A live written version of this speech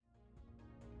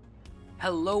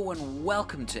Hello and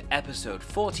welcome to episode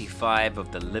 45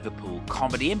 of the Liverpool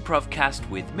Comedy Improvcast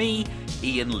with me,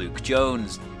 Ian Luke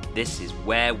Jones. This is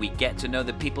where we get to know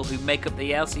the people who make up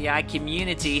the LCI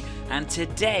community, and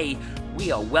today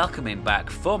we are welcoming back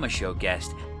former show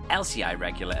guest, LCI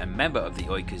regular and member of the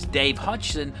Oikers, Dave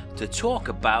Hodgson, to talk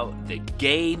about the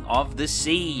game of the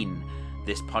scene.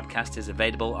 This podcast is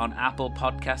available on Apple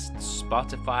Podcasts,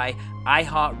 Spotify,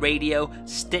 iHeartRadio,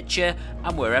 Stitcher,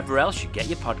 and wherever else you get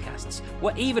your podcasts.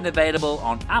 We're even available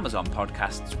on Amazon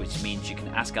Podcasts, which means you can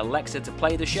ask Alexa to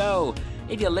play the show.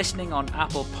 If you're listening on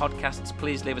Apple Podcasts,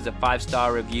 please leave us a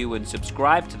 5-star review and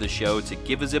subscribe to the show to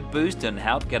give us a boost and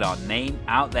help get our name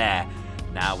out there.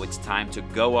 Now it's time to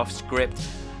go off script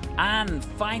and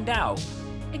find out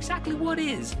exactly what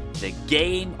is the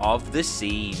game of the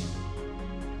scene.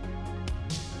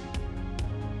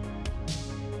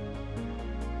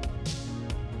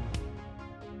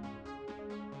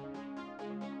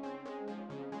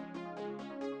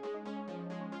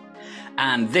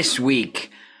 And this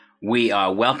week, we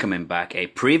are welcoming back a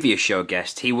previous show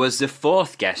guest. He was the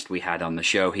fourth guest we had on the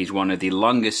show. He's one of the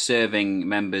longest serving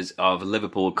members of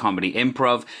Liverpool Comedy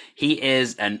Improv. He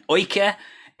is an Oiker.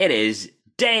 It is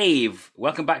Dave.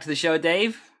 Welcome back to the show,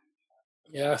 Dave.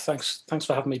 Yeah, thanks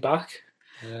for having me back.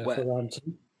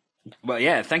 Well,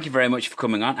 yeah, thank you very much for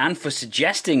coming on and for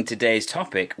suggesting today's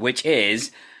topic, which is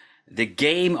the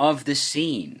game of the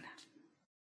scene.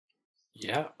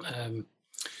 Yeah,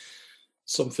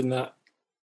 something that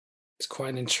is quite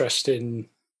an interesting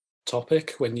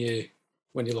topic when you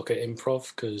look at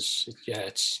improv, because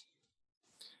it's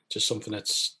just something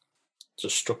that's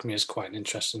just struck me as quite an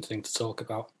interesting thing to talk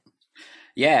about.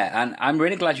 Yeah, and I'm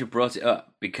really glad you brought it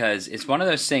up, because it's one of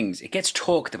those things, it gets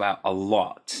talked about a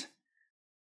lot,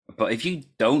 but if you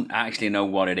don't actually know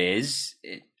what it is,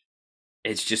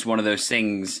 it's just one of those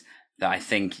things that I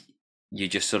think you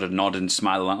just sort of nod and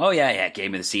smile along. Oh, yeah,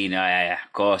 game of the scene. Oh, yeah,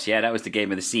 of course. Yeah, that was the game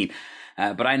of the scene.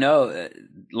 But I know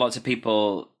lots of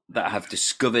people that have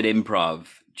discovered improv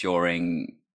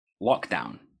during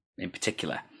lockdown in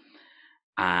particular.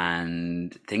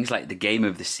 And things like the game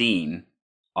of the scene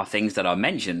are things that are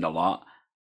mentioned a lot,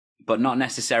 but not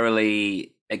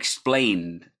necessarily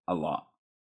explained a lot.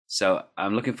 So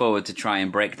I'm looking forward to try and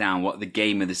break down what the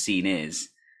game of the scene is.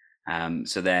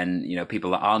 So then,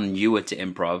 people that are newer to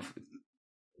improv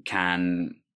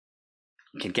can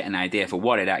get an idea for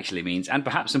what it actually means, and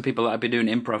perhaps some people that have been doing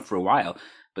improv for a while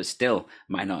but still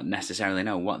might not necessarily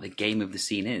know what the game of the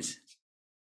scene is.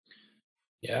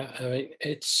 Yeah, I mean,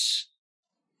 I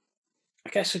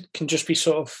guess it can just be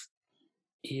sort of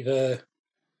either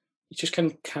you just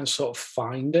can sort of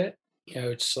find it,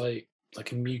 it's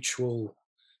like a mutual,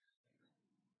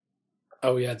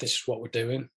 oh yeah, this is what we're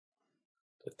doing.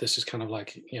 This is kind of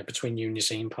like, between you and your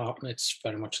scene partner, it's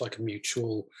very much like a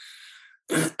mutual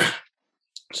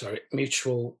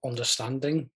mutual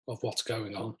understanding of what's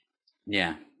going on.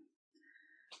 Yeah.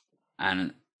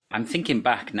 And I'm thinking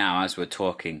back now as we're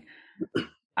talking,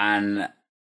 and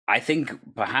I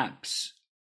think perhaps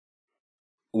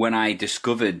when I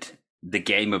discovered the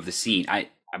game of the scene,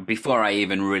 before I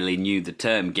even really knew the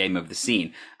term game of the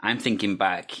scene, I'm thinking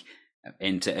back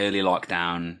into early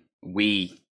lockdown.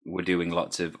 We were doing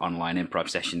lots of online improv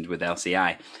sessions with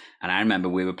LCI, and I remember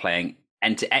we were playing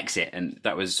Enter Exit, and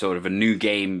that was sort of a new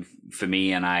game for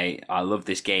me, and I love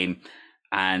this game.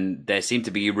 And there seemed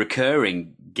to be a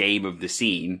recurring game of the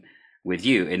scene with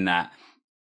you, in that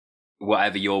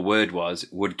whatever your word was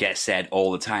would get said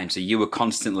all the time. So you were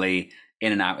constantly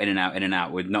in and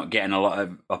out, with not getting a lot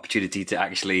of opportunity to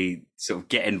actually sort of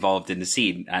get involved in the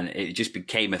scene, and it just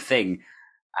became a thing.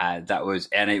 And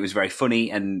it was very funny,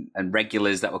 and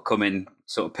regulars that were coming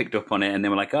sort of picked up on it, and they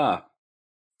were like,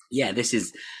 yeah, this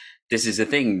is a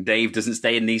thing. Dave doesn't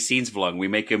stay in these scenes for long. We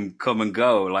make him come and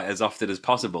go like as often as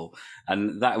possible.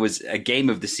 And that was a game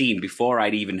of the scene before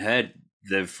I'd even heard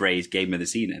the phrase game of the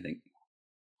scene, I think.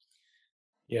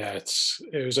 Yeah,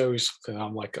 it was always something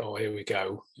I'm like, oh, here we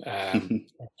go.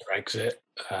 Exit.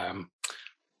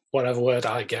 Whatever word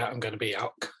I get, I'm going to be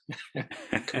out.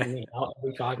 Coming out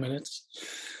every 5 minutes,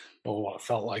 or what it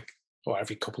felt like, or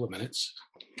every couple of minutes.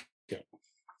 Yeah.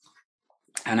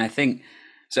 And I think,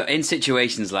 so in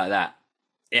situations like that,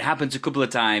 it happens a couple of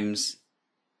times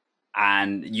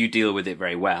and you deal with it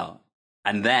very well.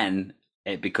 And then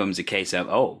it becomes a case of,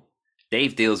 oh,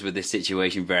 Dave deals with this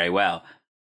situation very well,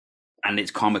 and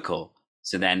it's comical.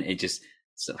 So then it just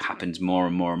sort of happens more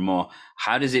and more and more.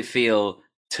 How does it feel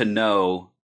to know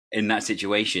in that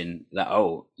situation that,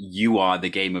 oh, you are the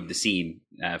game of the scene,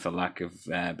 for lack of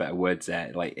better words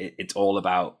there? Like it's all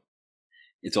about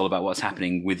what's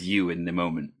happening with you in the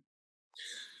moment.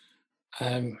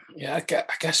 Yeah, I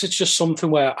guess it's just something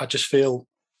where I just feel,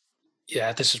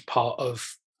 yeah, this is part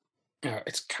of,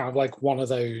 it's kind of like one of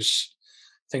those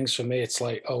things for me. It's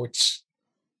like, oh, it's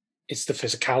the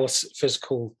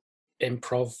physical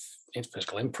improv,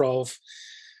 physical improv,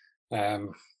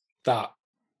 that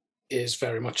is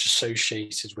very much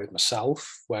associated with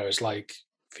myself. Whereas, like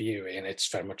for you, Ian, it's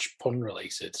very much pun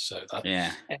related. So that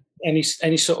Yeah.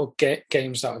 any sort of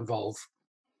games that involve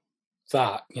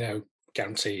that,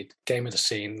 guaranteed game of the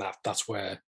scene. That's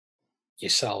where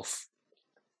yourself,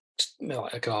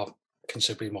 like, are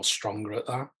considerably more stronger at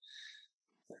that.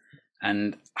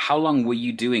 And how long were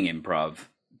you doing improv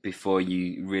before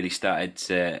you really started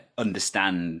to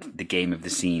understand the game of the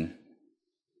scene?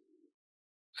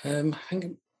 I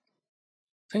think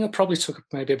I probably took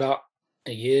maybe about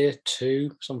a year,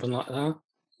 two, something like that.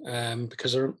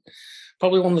 Because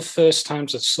probably one of the first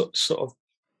times that sort of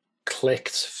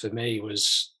clicked for me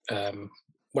was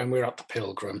when we were at the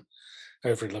Pilgrim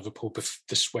over in Liverpool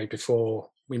this way before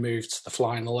we moved to the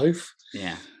Flying Loaf.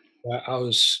 Yeah.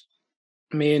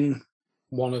 Me and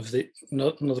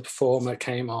another performer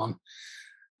came on,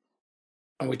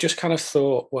 and we just kind of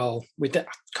thought, well, I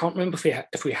can't remember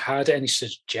if we had any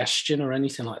suggestion or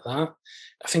anything like that.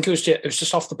 I think it was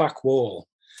just off the back wall,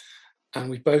 and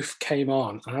we both came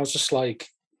on, and I was just like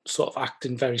sort of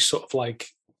acting very sort of like,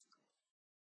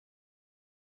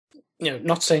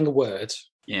 not saying a word,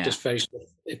 just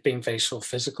it being very sort of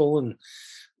physical, and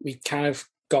we kind of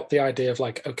got the idea of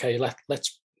like, okay,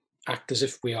 let's act as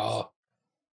if we are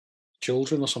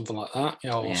children or something like that,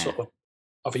 or sort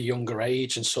of a younger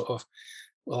age, and sort of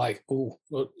we're like, oh,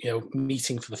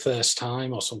 meeting for the first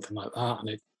time or something like that.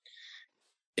 And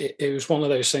it was one of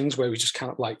those things where we just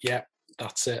kind of like, yeah,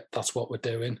 that's it, that's what we're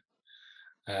doing.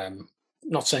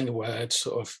 Not saying a word,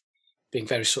 sort of being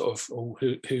very sort of, oh,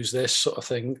 who's this sort of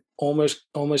thing,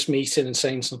 almost meeting and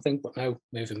saying something, but no,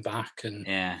 moving back, and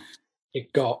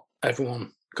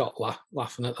everyone got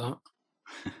laughing at that.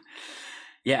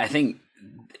 Yeah, I think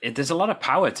there's a lot of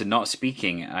power to not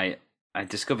speaking. I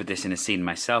discovered this in a scene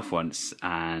myself once,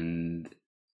 and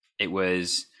it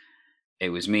was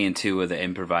me and two other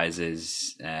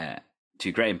improvisers,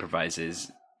 two great improvisers,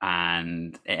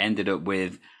 and it ended up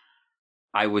with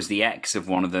I was the ex of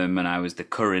one of them and I was the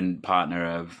current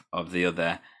partner of the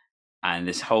other, and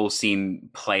this whole scene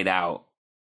played out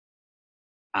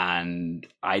and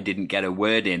I didn't get a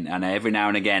word in, and every now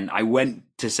and again I went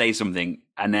to say something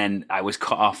and then I was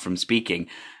cut off from speaking,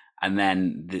 and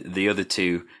then the other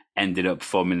two ended up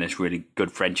forming this really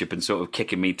good friendship and sort of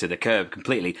kicking me to the curb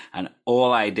completely, and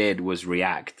all I did was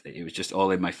react. It was just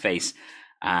all in my face,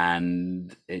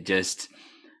 and it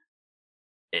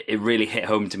really hit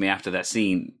home to me after that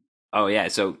scene. Oh yeah,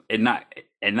 so in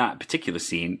that particular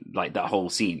scene, like that whole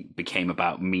scene became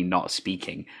about me not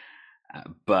speaking,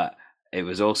 but it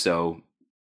was also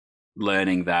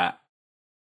learning that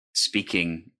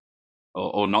speaking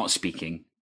or not speaking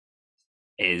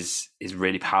is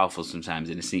really powerful sometimes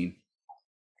in a scene.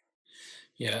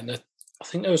 Yeah, and I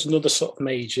think there was another sort of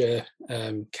major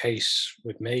case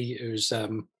with me. It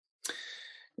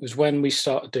was when we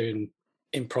started doing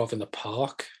improv in the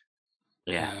park.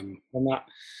 Yeah, and that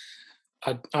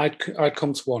I'd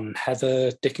come to one.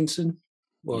 Heather Dickinson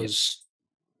was.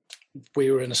 Yep.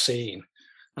 We were in a scene,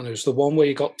 and it was the one where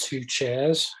you got two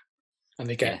chairs, and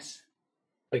they get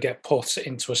put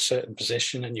into a certain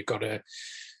position, and you've got to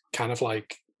kind of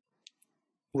like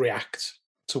react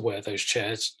to where those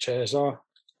chairs are.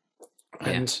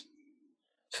 And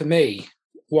for me,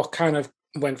 what kind of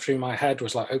went through my head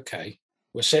was like, okay,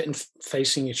 we're sitting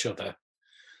facing each other,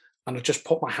 and I just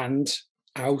put my hand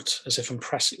out as if I'm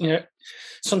pressing.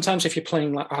 Sometimes if you're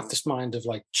playing, like, I have this mind of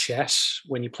like chess,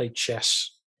 when you play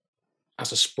chess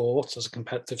as a sport, as a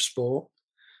competitive sport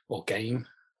or game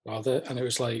rather, and it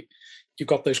was like you've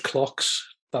got those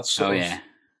clocks. That's sort of,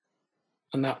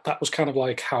 and that was kind of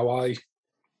like how I,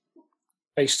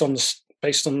 based on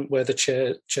where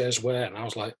the chairs were, and I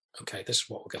was like, okay, this is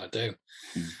what we're going to do.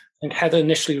 And Heather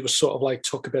initially was sort of like,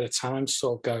 took a bit of time to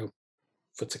sort of go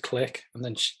for it to click, and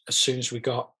then as soon as we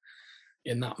got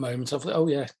in that moment, I was like, oh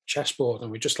yeah, chessboard,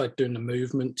 and we're just like doing the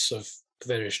movements of the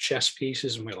various chess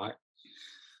pieces, and we're like,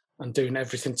 and doing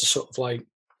everything to sort of like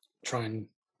try and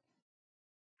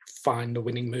find the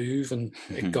winning move. And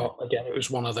it was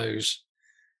one of those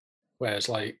where it's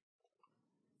like,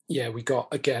 yeah, we got,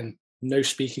 again, no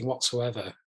speaking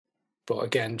whatsoever, but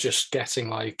again, just getting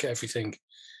like everything,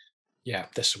 yeah,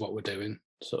 this is what we're doing.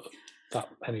 So that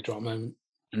penny drop moment.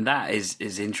 And that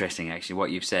is interesting, actually,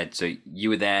 what you've said. So you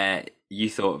were there,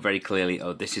 you thought very clearly,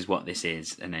 oh, this is what this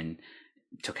is, and then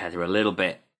it took Heather a little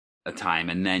bit of time,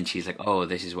 and then she's like, oh,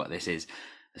 this is what this is.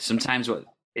 Sometimes what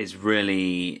is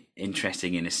really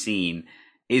interesting in a scene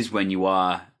is when you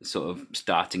are sort of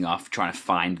starting off trying to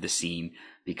find the scene,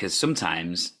 because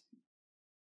sometimes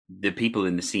the people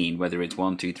in the scene, whether it's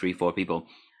 1, 2, 3, 4 people,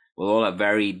 will all have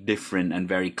very different and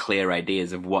very clear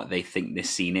ideas of what they think this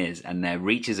scene is, and there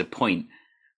reaches a point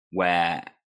where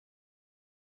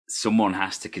someone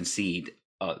has to concede,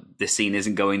 oh, the scene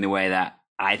isn't going the way that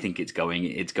I think it's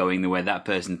going the way that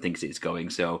person thinks it's going,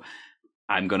 so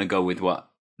I'm going to go with what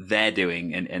they're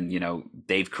doing, and you know,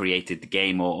 they've created the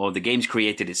game, or the game's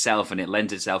created itself and it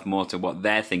lends itself more to what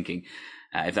they're thinking,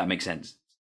 if that makes sense.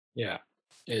 Yeah,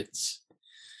 it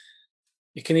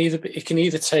can either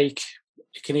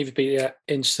be an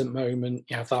instant moment,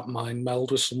 you have that mind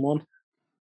meld with someone.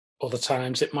 Other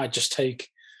times it might just take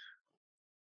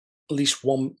at least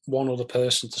one other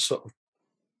person to sort of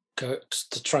go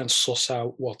to try and suss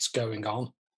out what's going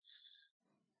on.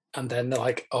 And then they're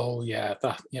like, oh yeah,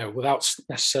 that, you know, without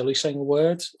necessarily saying a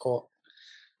word,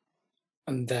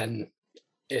 and then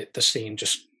the scene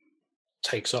just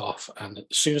takes off. And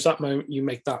as soon as that moment you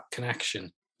make that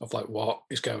connection of like what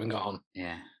is going on,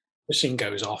 yeah, the scene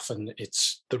goes off, and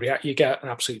it's you get an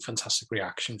absolutely fantastic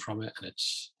reaction from it, and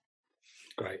it's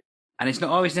great. And it's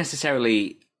not always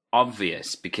necessarily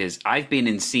obvious, because I've been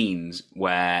in scenes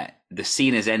where the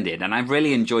scene has ended and I've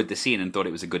really enjoyed the scene and thought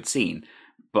it was a good scene,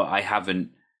 but I haven't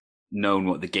known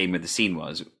what the game of the scene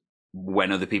was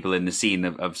when other people in the scene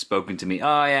have spoken to me.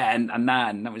 Oh yeah, and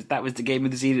that was the game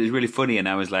of the scene. It was really funny, and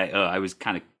I was like, oh, I was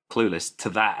kind of clueless to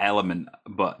that element,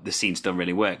 but the scene still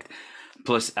really worked.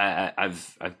 Plus,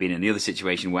 I've been in the other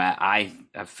situation where I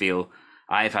feel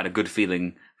I've had a good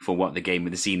feeling for what the game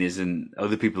of the scene is, and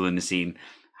other people in the scene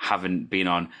haven't been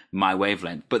on my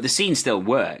wavelength, but the scene still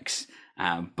works.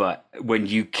 But when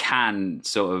you can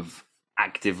sort of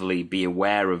actively be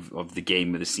aware of the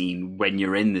game of the scene when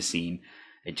you're in the scene,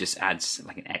 it just adds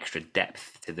like an extra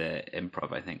depth to the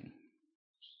improv, I think.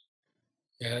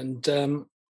 Yeah, and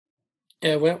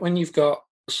when you've got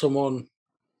someone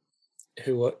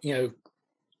who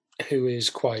who is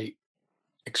quite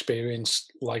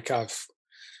experienced, like I've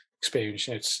experienced,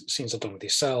 you know, scenes I've done with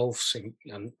yourself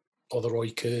and other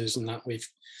Oikers, and that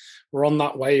we're on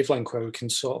that wavelength where we can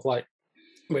sort of like,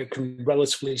 we can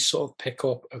relatively sort of pick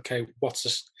up, okay, what's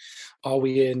this? Are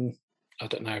we in, I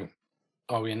don't know,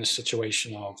 are we in a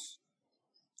situation of,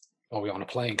 are we on a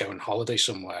plane going on holiday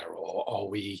somewhere, or are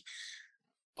we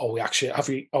actually,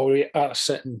 are we at a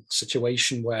certain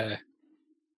situation where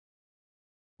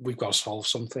we've got to solve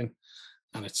something,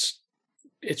 and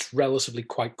it's relatively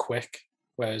quite quick.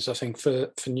 Whereas I think for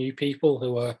new people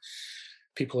who are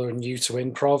new to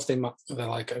improv, they're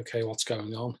like, okay, what's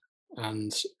going on?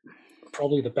 And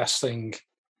probably the best thing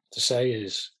to say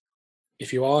is,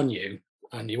 if you are new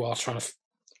and you are trying to,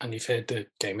 and you've heard the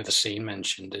game of the scene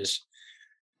mentioned, is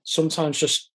sometimes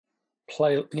just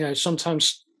play, you know,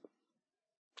 sometimes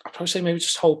I'd probably say maybe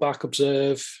just hold back,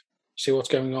 observe, see what's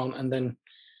going on, and then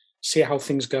see how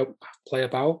things play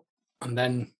about, and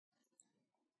then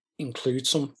include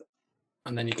something,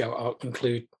 and then you go out,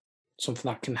 include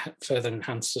something that can further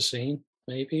enhance the scene,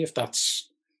 maybe, if that's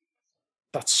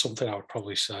something I would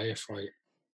probably say.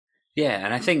 Yeah,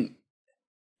 and I think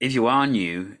if you are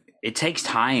new, it takes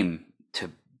time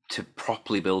to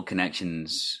properly build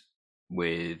connections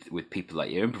with people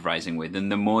that you're improvising with,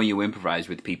 and the more you improvise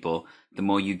with people, the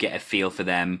more you get a feel for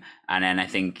them. And then I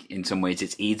think in some ways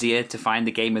it's easier to find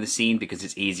the game of the scene, because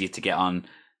it's easier to get on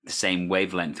the same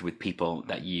wavelength with people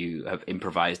that you have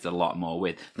improvised a lot more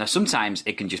with. Now, sometimes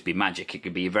it can just be magic. It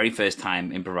could be your very first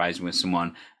time improvising with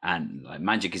someone, and like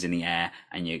magic is in the air,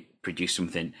 and you produce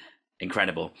something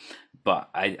incredible. But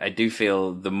I do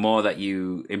feel the more that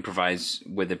you improvise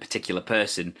with a particular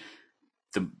person,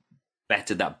 the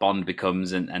better that bond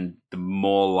becomes, and the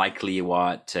more likely you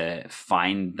are to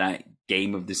find that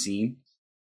game of the scene.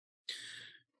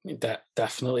 That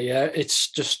definitely, yeah. It's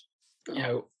just, you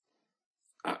know,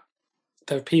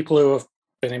 there are people who have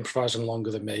been improvising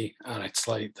longer than me, and it's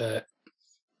like that,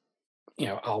 you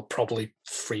know, I'll probably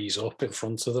freeze up in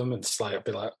front of them, and it's like, I'll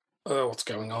be like, oh, what's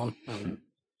going on? And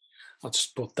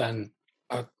but then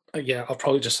I'll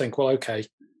probably just think, well, okay,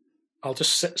 I'll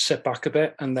just sit back a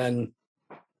bit and then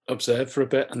observe for a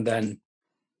bit, and then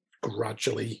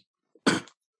gradually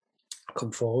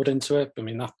come forward into it. I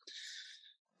mean,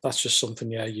 that's just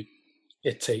something, yeah,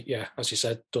 as you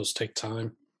said, does take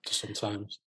time to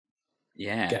sometimes.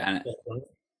 Yeah,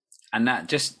 and that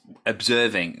just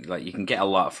observing, like, you can get a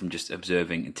lot from just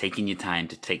observing and taking your time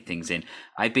to take things in.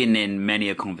 I've been in many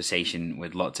a conversation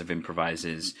with lots of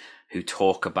improvisers who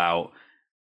talk about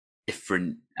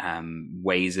different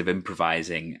ways of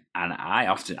improvising, and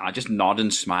I just nod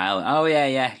and smile. Oh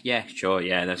yeah, sure,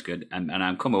 yeah, that's good. And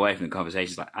I come away from the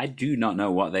conversations like I do not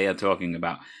know what they are talking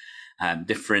about.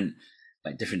 Different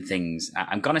things.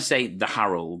 I'm gonna say the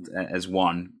Harold as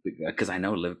one because I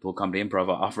know Liverpool Comedy Improv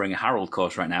are offering a Harold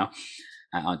course right now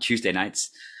on Tuesday nights.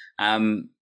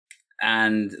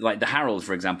 And like the Harold,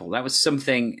 for example, that was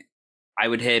something I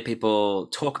would hear people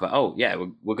talk about. Oh, yeah,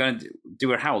 we're going to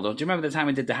do a Harold. Or do you remember the time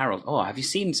we did the Harold? Oh, have you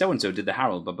seen so-and-so did the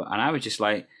Harold? And I was just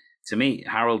like, to me,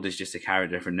 Harold is just a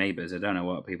character from Neighbours. I don't know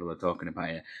what people are talking about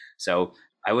here. So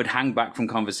I would hang back from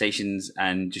conversations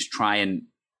and just try and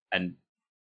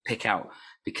pick out,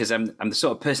 because I'm the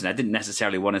sort of person I didn't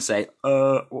necessarily want to say,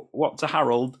 what's a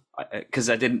Harold? Because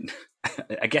I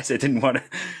guess I didn't want to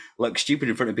look stupid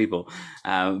in front of people.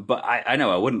 But I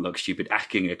know I wouldn't look stupid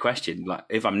asking a question. Like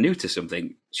if I'm new to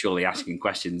something, surely asking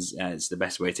questions is the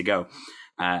best way to go.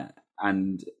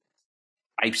 And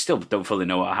I still don't fully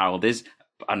know what a Harold is.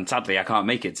 And sadly, I can't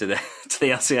make it to the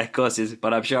LCI courses,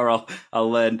 but I'm sure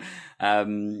I'll learn.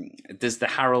 Does the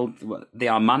Harold, the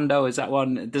Armando, is that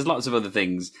one? There's lots of other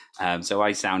things. So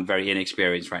I sound very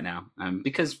inexperienced right now,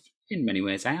 because in many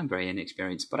ways I am very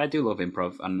inexperienced, but I do love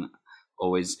improv and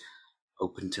always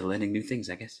open to learning new things,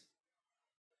 I guess.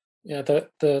 Yeah,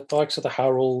 the likes of the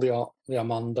Harold, the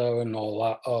Armando, and all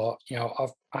that are,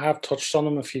 I have touched on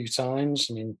them a few times.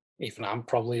 I mean, even I'm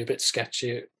probably a bit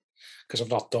sketchy because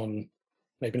I've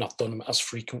maybe not done them as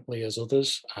frequently as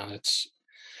others. And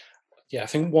I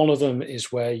think one of them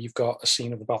is where you've got a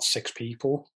scene of about 6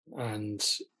 people, and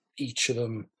each of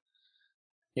them,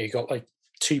 you got like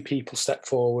 2 people step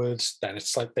forwards, then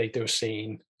it's like they do a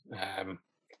scene.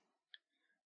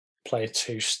 Player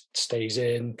 2 stays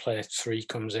in, player 3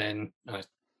 comes in, and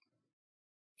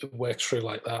it works through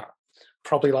like that.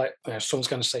 Probably like someone's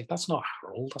going to say, "That's not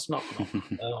Harold. That's not."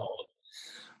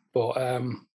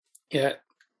 But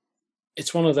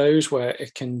it's one of those where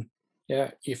it can,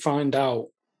 you find out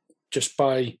just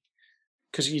by,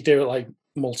 because you do it like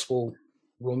multiple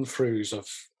run throughs of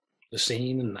the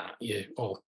scene and that,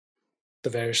 or the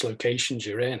various locations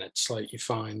you're in. It's like you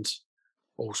find,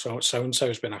 so and so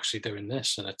has been actually doing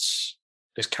this, and it's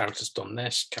this character's done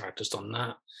this, character's done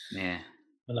that. Yeah.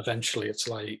 And eventually it's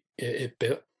like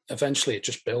eventually it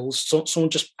just builds. So someone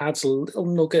just adds a little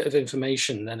nugget of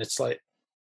information, then it's like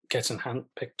getting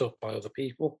picked up by other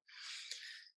people.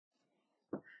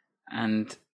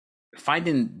 And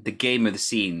finding the game of the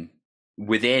scene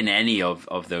within any of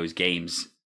those games,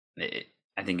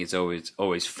 I think it's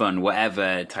always fun.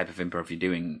 Whatever type of improv you're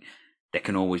doing, there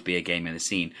can always be a game of the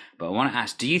scene. But I want to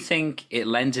ask, do you think it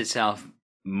lends itself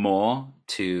more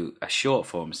to a short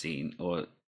form scene, or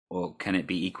can it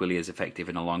be equally as effective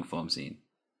in a long form scene?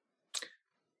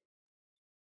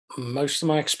 Most of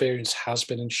my experience has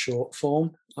been in short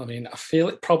form. I mean, I feel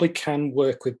it probably can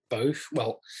work with both.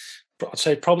 Well, I'd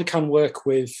say it probably can work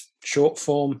with short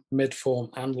form, mid form,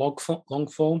 and long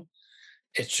form.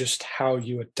 It's just how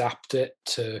you adapt it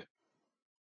to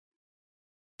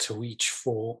each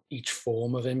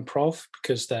form of improv,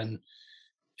 because then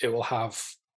it will have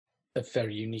a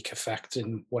very unique effect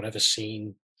in whatever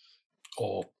scene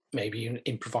or maybe an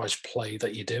improvised play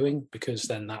that you're doing, because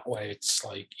then that way it's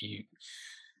like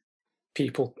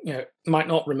people might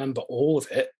not remember all of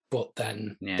it, but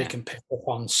then they can pick up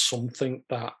on something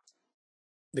that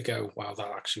they go, wow,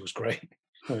 that actually was great.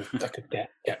 Or I could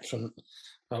get from,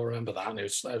 I'll remember that, and it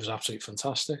was absolutely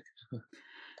fantastic.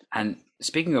 And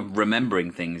speaking of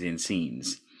remembering things in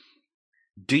scenes,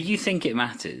 do you think it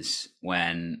matters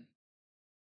when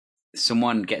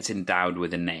someone gets endowed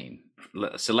with a name?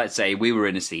 So let's say we were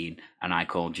in a scene and I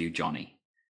called you Johnny,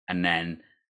 and then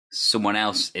someone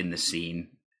else in the scene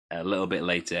a little bit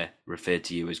later referred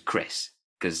to you as Chris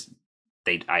because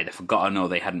they'd either forgotten or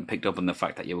they hadn't picked up on the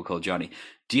fact that you were called Johnny.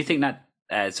 Do you think that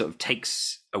sort of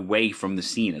takes away from the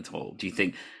scene at all? Do you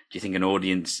think an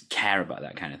audience care about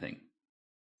that kind of thing?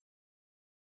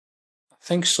 I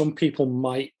think some people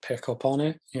might pick up on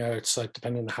it. It's like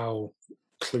depending on how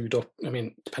clued up. I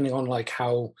mean, depending on like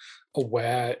how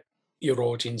aware your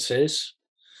audience is,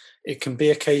 it can be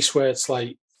a case where it's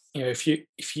like, if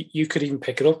you could even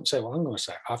pick it up and say, well, I'm going to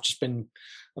say I've been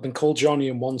called Johnny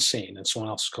in one scene and someone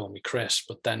else called me Chris,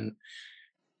 but then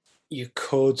you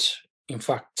could in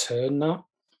fact turn that.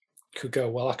 You could go,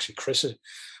 well, actually, Chris is,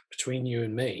 between you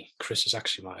and me, Chris is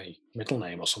actually my middle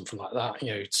name or something like that.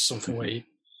 It's something where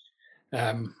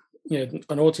an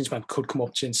audience member could come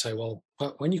up to you and say, well,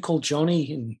 when you called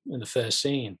Johnny in the first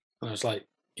scene, and I was like,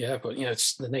 yeah, but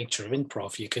it's the nature of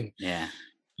improv. You can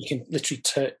literally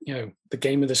turn, the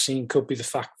game of the scene could be the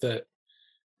fact that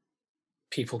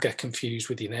people get confused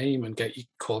with your name and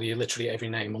call you literally every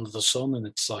name under the sun, and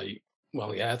it's like,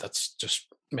 well, yeah, that's just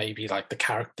maybe like the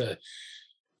character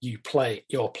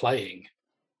you're playing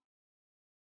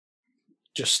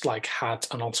just like had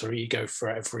an alter ego for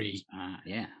every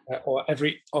or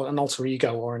an alter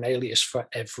ego or an alias for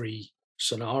every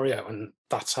scenario, and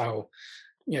that's how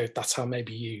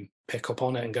maybe you pick up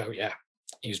on it and go, yeah,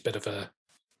 he's a bit of a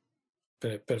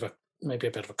maybe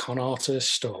a bit of a con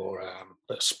artist or a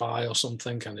spy or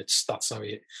something, and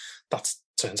that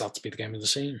turns out to be the game of the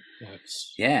scene.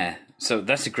 Yeah, so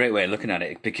that's a great way of looking at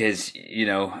it, because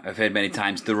I've heard many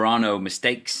times there are no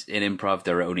mistakes in improv,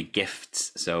 there are only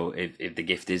gifts. So if the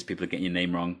gift is people are getting your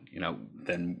name wrong,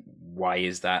 then why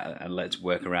is that, and let's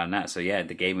work around that. So yeah,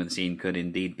 the game of the scene could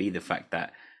indeed be the fact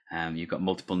that you've got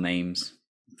multiple names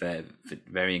for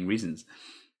varying reasons.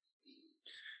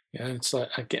 Yeah, it's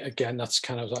like, again, that's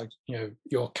kind of like,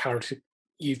 your character,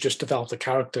 you've just developed a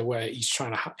character where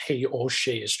he or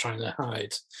she is trying to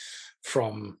hide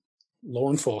from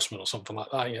law enforcement or something like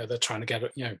that. They're trying to get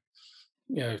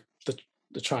they're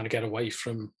trying to get away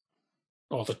from,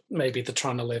 or maybe they're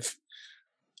trying to live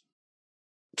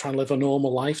a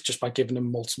normal life just by giving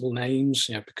them multiple names,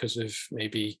 because of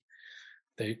maybe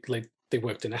they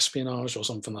worked in espionage or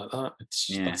something like that.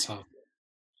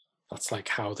 That's like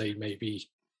how they maybe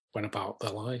went about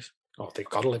their life, or they've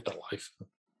got to live their life.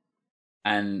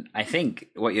 And I think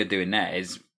what you're doing there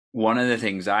is one of the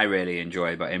things I really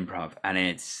enjoy about improv, and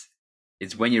it's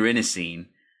when you're in a scene,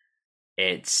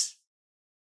 it's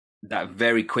that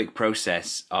very quick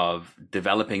process of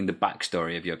developing the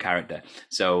backstory of your character.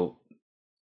 So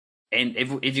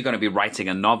if you're going to be writing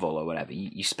a novel or whatever,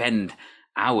 you spend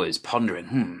hours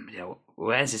pondering,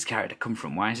 where's this character come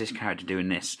from? Why is this character doing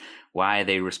this? Why are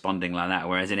they responding like that?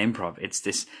 Whereas in improv, it's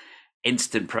this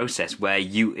instant process where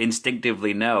you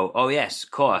instinctively know, oh yes,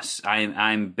 of course,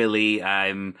 I'm Billy,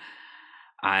 I'm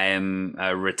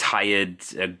a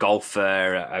retired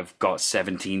golfer, I've got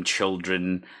 17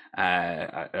 children,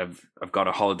 I've got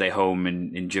a holiday home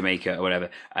in Jamaica or whatever,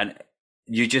 and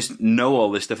you just know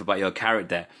all this stuff about your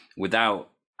character without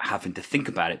having to think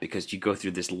about it, because you go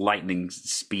through this lightning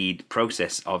speed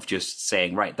process of just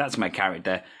saying, right, that's my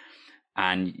character,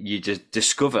 and you just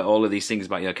discover all of these things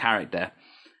about your character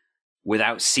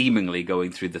without seemingly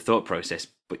going through the thought process.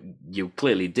 But you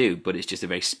clearly do, but it's just a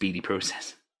very speedy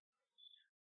process.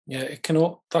 Yeah,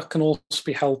 that can also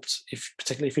be helped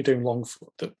particularly if you're doing long.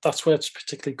 That's where it's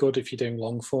particularly good if you're doing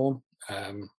long form,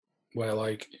 where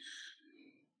like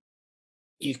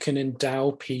you can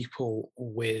endow people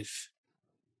with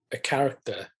a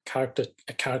character or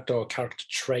a character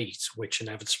trait, which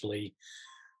inevitably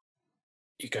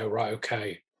you go, right,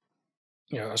 okay,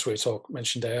 as we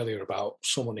mentioned earlier about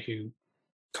someone who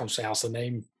constantly has the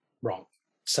name wrong,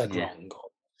 wrong.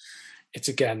 It's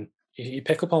again, you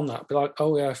pick up on that, be like,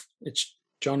 oh yeah, it's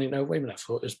Johnny. No, wait a minute, I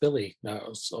thought it was Billy,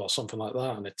 no, or something like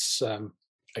that. And it's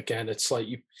again, it's like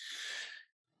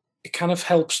it kind of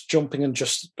helps jumping and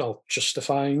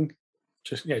justifying,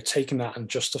 just taking that and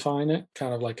justifying it,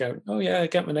 kind of like, oh yeah, I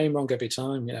get my name wrong every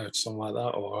time, it's something like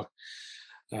that, or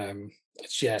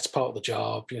it's part of the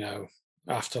job,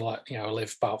 I have to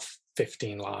live about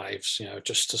 15 lives,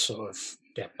 just to sort of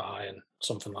get by and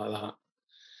something like that.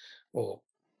 Or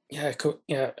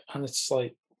and it's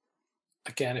like,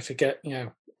 again, if it get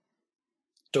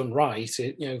done right,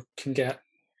 it can get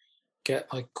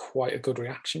like quite a good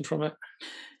reaction from it.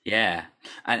 Yeah,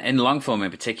 and in long form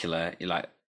in particular, like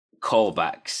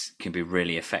callbacks can be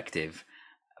really effective,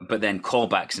 but then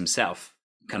callbacks themselves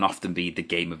can often be the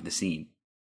game of the scene.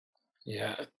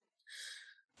 Yeah,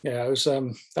 it was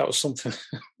that was something.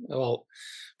 Well,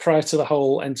 prior to the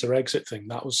whole enter exit thing,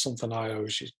 that was something I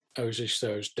always used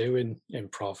to do in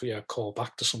improv. Call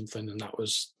back to something, and that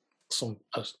was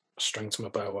a string to my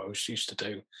bow. I always used to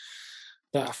do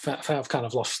that. I've kind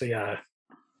of lost the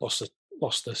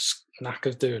knack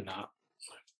of doing that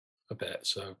a bit.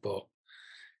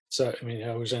 So, I mean, it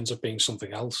always ends up being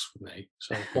something else with me.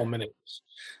 So 1 minute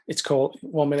it's callbacks,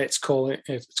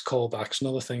 and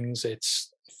other things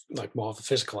it's like more of a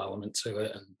physical element to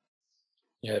it, and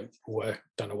we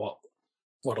don't know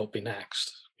what'll be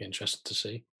next. Be interested to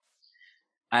see.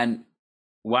 And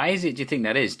why is it, do you think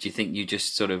that is? Do you think you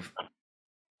just sort of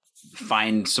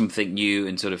find something new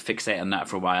and sort of fixate on that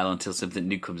for a while until something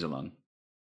new comes along?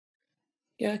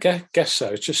 Yeah, I guess so.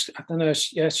 It's just, I don't know.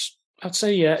 Yes, I'd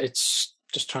say, it's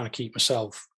just trying to keep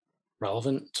myself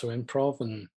relevant to improv,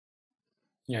 and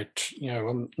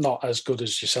I'm not as good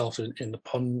as yourself in the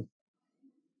pun-based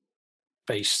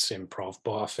improv,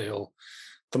 but I feel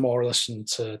the more I listen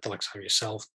to the likes of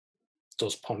yourself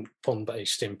does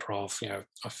pun-based improv,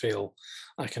 I feel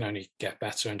I can only get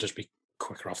better and just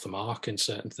quicker off the mark in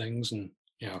certain things, and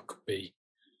could be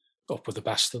up with the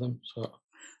best of them. So,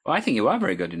 well, I think you are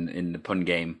very good in the pun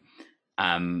game,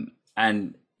 and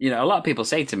a lot of people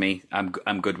say to me,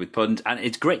 "I'm good with puns," and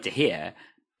it's great to hear.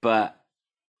 But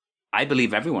I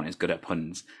believe everyone is good at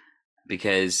puns,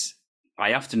 because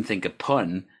I often think a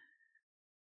pun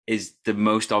is the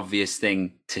most obvious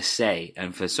thing to say,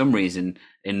 and for some reason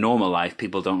in normal life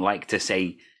people don't like to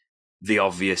say the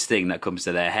obvious thing that comes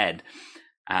to their head.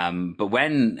 But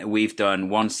when we've done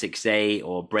 168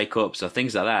 or breakups or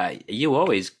things like that, you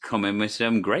always come in with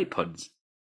some great puns.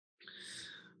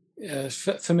 Yeah,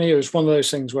 for me, it was one of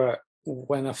those things where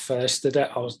when I first did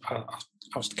it, I was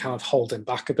kind of holding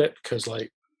back a bit, because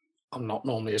like I'm not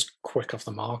normally as quick off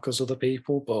the mark as other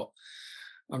people, but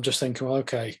I'm just thinking, well,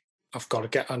 okay, I've got to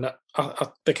get. And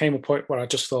there came a point where I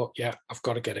just thought, yeah, I've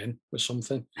got to get in with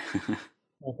something.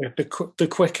 The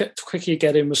quicker you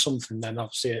get in with something, then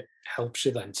obviously it helps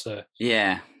you then to.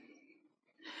 Yeah.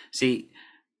 See,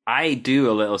 I do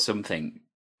a little something.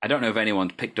 I don't know if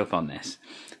anyone's picked up on this,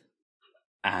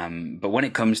 but when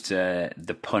it comes to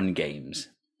the pun games,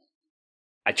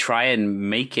 I try and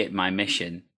make it my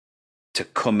mission to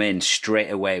come in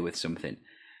straight away with something.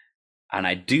 And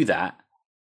I do that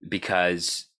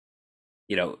because,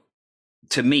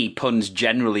 to me, puns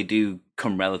generally do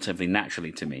come relatively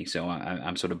naturally to me. So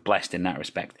I'm sort of blessed in that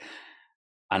respect.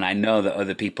 And I know that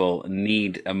other people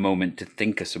need a moment to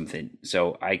think of something.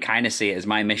 So I kind of see it as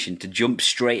my mission to jump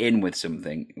straight in with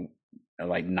something,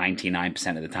 like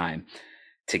 99% of the time,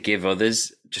 to give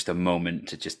others just a moment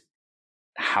to just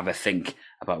have a think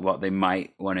about what they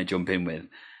might want to jump in with,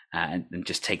 and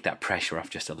just take that pressure off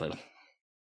just a little.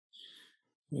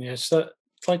 Yeah, so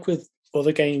like with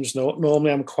other games,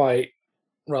 normally I'm quite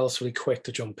relatively quick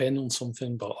to jump in on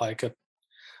something, but like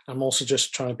I'm also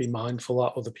just trying to be mindful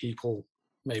that other people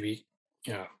maybe,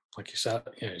 like you said,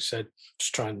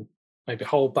 just try and maybe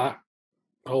hold back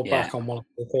on one of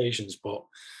the occasions. But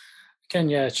again,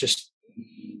 yeah, it's just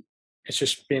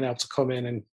being able to come in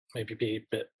and maybe be a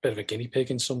bit of a guinea pig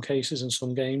in some cases in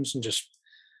some games, and just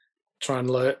try and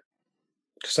learn,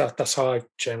 because that's how I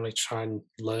generally try and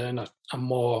learn. I'm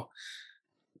more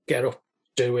get up,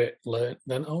 do it, learn,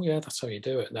 then that's how you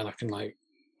do it. And then I can, like,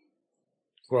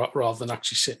 rather than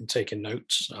actually sitting taking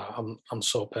notes, I'm the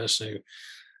sort of person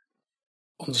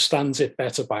who understands it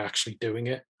better by actually doing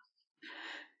it.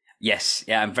 Yes,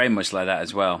 yeah, I'm very much like that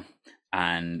as well.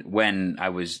 And when I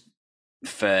was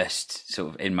first,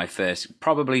 sort of in my first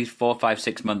probably 4, 5,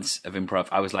 6 months of improv,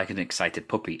 I was like an excited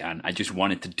puppy, and I just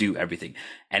wanted to do everything.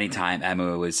 Anytime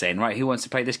Emma was saying, right, who wants to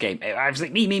play this game, I was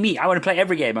like, me, I want to play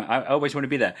every game. I always want to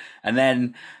be there. And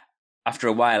then after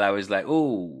a while I was like,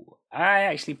 oh, I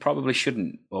actually probably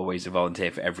shouldn't always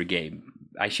volunteer for every game.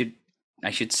 I should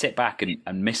sit back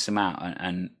and miss them out,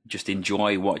 and just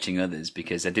enjoy watching others,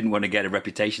 because I didn't want to get a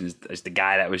reputation as the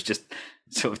guy that was just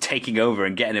sort of taking over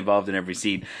and getting involved in every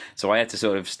scene. So I had to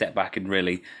sort of step back and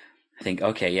really think,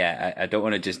 okay, yeah, I don't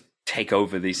want to just take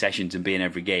over these sessions and be in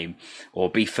every game, or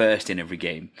be first in every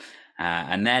game.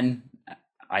 And then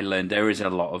I learned there is a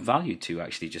lot of value to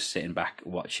actually just sitting back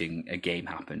watching a game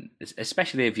happen,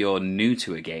 especially if you're new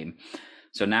to a game.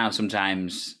 So now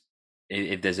sometimes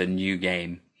if there's a new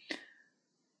game,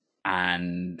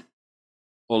 and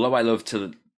although I love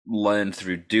to learn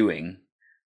through doing,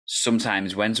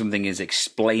 sometimes when something is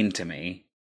explained to me,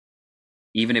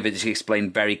 even if it's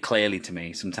explained very clearly to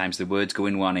me, sometimes the words go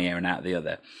in one ear and out the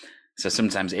other. So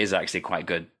sometimes it is actually quite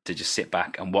good to just sit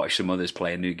back and watch some others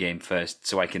play a new game first,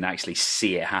 so I can actually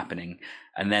see it happening.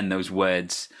 And then those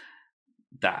words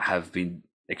that have been,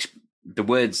 the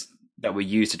words that were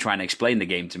used to try and explain the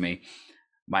game to me,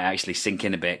 might actually sink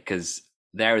in a bit, because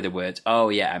there are the words, oh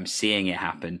yeah, I'm seeing it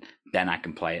happen, then I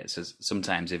can play it. So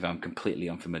sometimes if I'm completely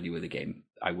unfamiliar with a game,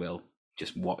 I will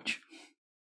just watch.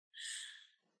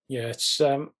 Yeah, it's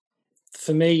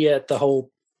for me, yeah, the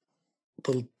whole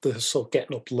the sort of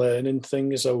getting up learning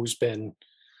thing has always been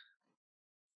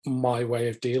my way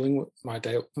of dealing with my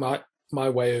day, my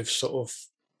way of sort of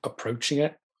approaching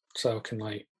it. So I can,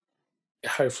 like,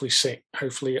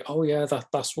 hopefully, oh yeah,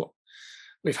 that's what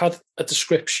we've had, a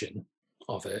description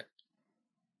of it.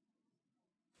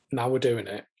 Now we're doing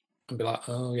it, and be like,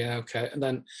 oh yeah, okay. And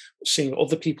then seeing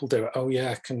other people do it, oh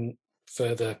yeah, I can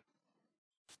further,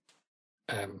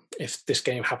 if this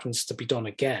game happens to be done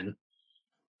again,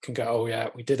 can go, oh yeah,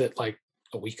 we did it like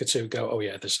a week or two ago. Oh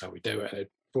yeah, this is how we do it. And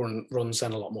it runs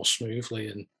then a lot more smoothly.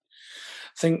 And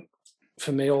I think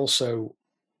for me also,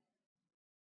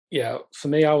 I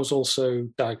was also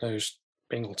diagnosed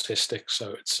being autistic.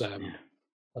 So it's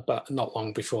about not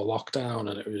long before lockdown,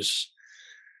 and it was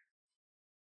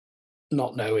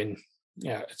not knowing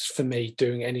yeah, it's for me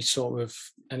doing any sort of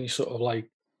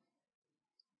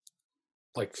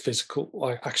like physical,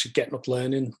 like actually getting up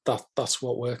learning, that's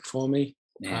what worked for me.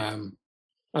 Yeah.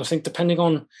 I think depending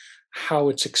on how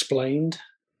it's explained,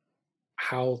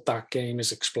 how that game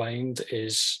is explained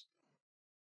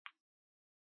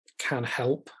can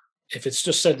help. If it's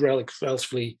just said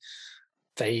relatively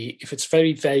vague, if it's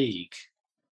very vague,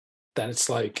 then it's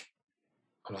like,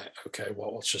 I'm like, okay,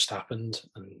 what's just happened?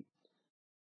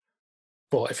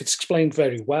 But if it's explained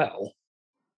very well,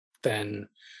 then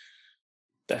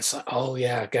that's like, oh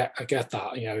yeah, I get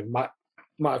that. You know,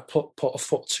 might have put a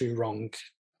foot too wrong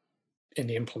in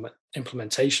the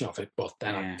implementation of it, but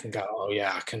then I can go, oh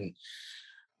yeah,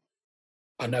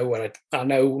 I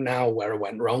know now where I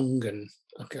went wrong, and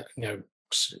you know,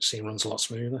 scene runs a lot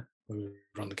smoother when we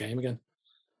run the game again.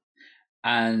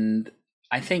 And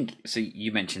I think so.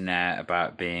 You mentioned there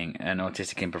about being an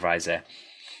autistic improviser,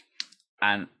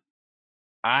 and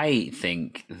I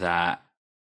think that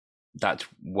that's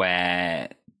where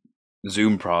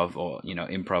Zoomprov, or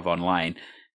improv online,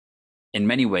 in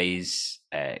many ways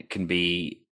can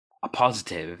be a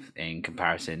positive in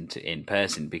comparison to in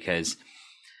person, because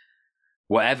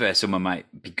whatever someone might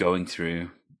be going through,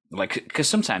 like, because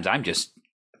sometimes I'm just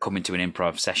coming to an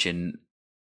improv session,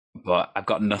 but I've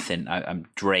got nothing. I'm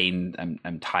drained.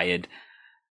 I'm tired.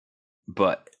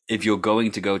 But if you're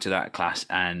going to go to that class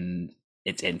and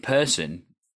it's in person,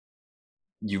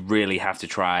 you really have to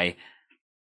try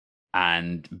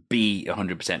and be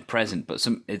 100% present. But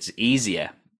it's easier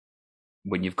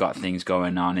when you've got things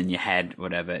going on in your head,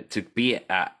 whatever, to be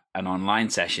at an online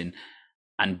session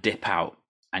and dip out,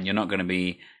 and you're not going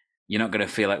to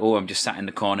feel like, oh, I'm just sat in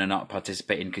the corner not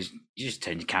participating, because you just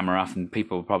turn your camera off and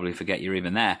people will probably forget you're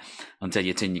even there until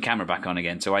you turn your camera back on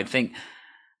again. So I think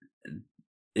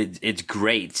it's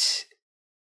great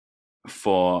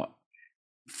for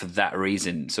that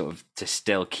reason, sort of, to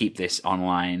still keep this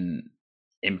online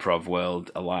improv world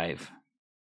alive.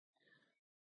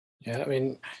 Yeah, I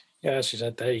mean, yeah, as you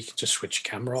said there, you can just switch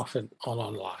your camera off on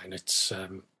online. It's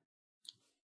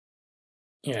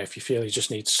if you feel you just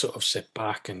need to sort of sit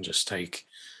back and just take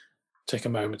a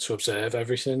moment to observe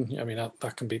everything, I mean,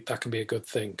 that can be a good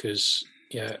thing, because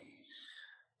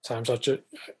times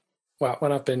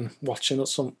when I've been watching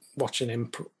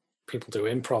people do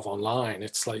improv online,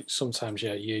 it's like sometimes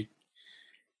you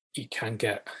can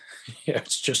get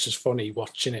it's just as funny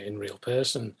watching it in real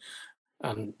person,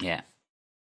 and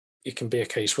it can be a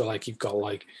case where like you've got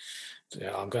like,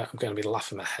 I'm going to be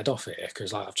laughing my head off here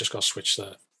because like I've just got to switch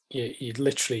you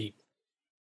literally,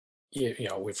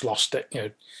 we've lost it.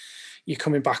 You're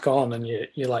coming back on and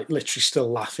you're like literally still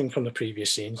laughing from the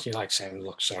previous scenes. You're like saying,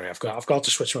 "Look, sorry, I've got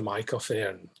to switch my mic off here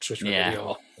and switch my video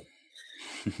off."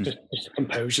 just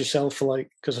compose yourself,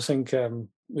 because I think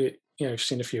I've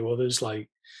seen a few others, like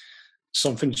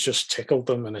something's just tickled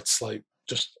them, and it's like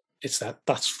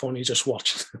that's funny. Just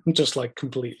watch them, just like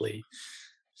completely,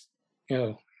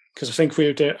 because I think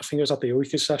it was at the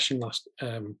Eureka session last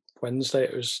Wednesday.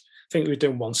 I think we were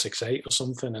doing 168 or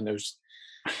something, and there was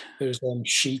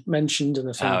sheep mentioned, and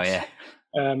I think, oh yeah,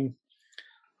 and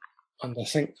I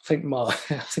think Mark,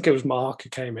 I think it was Mark who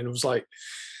came in and was like,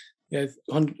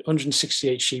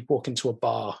 168 sheep walk into a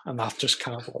bar, and that just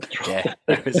kind of yeah.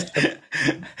 And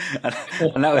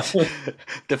that was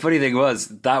the funny thing was,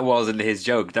 that wasn't his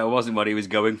joke. That wasn't what he was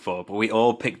going for. But we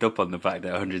all picked up on the fact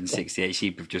that 168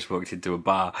 sheep have just walked into a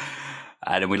bar,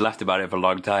 and we laughed about it for a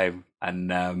long time.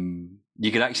 And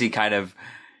you could actually kind of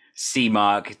see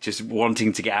Mark just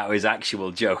wanting to get out his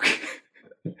actual joke.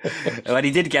 And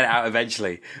he did get it out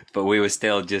eventually, but we were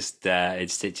still just in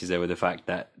stitches over the fact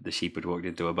that the sheep had walked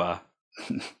into a bar.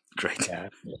 Great. Yeah,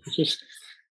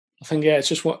 it's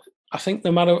just what I think.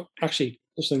 No matter, actually,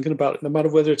 just thinking about it, no matter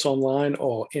whether it's online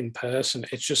or in person,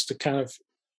 it's just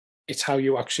it's how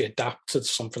you actually adapt to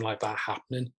something like that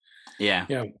happening. Yeah.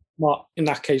 Mark, in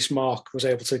that case, Mark was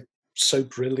able to so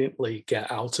brilliantly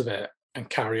get out of it and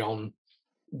carry on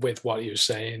with what he was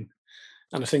saying.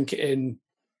 And I think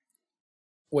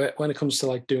when it comes to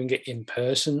like doing it in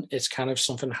person, it's kind of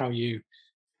something how you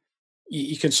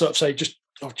can sort of say, just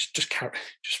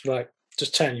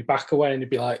turn your back away, and you'd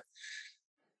be like,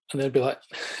 and they'd be like,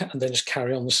 and then just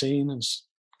carry on the scene. And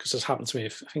because it's happened to me, I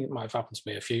think it might have happened to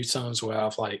me a few times where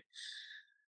I've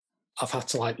had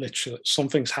to like literally,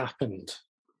 something's happened,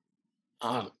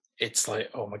 and it's like,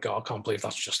 oh my god, I can't believe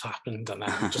that's just happened, and then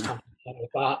I just have to with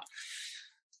that,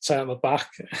 turn my back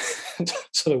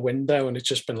to the window, and it's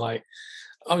just been like,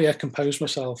 oh yeah, compose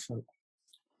myself.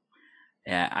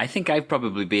 Yeah, I think I've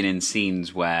probably been in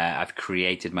scenes where I've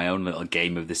created my own little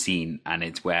game of the scene, and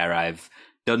it's where I've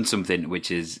done something which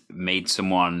has made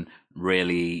someone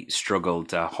really struggled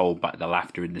to hold back the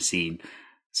laughter in the scene.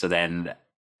 So then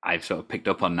I've sort of picked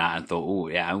up on that and thought, oh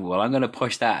yeah, well, I'm going to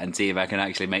push that and see if I can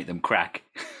actually make them crack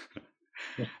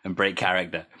and break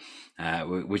character,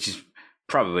 which is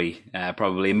probably a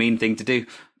mean thing to do,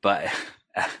 but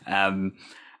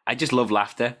I just love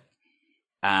laughter,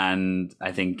 and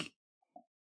I think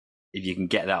if you can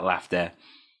get that laughter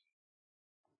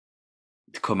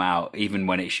to come out, even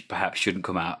when it perhaps shouldn't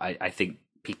come out, I think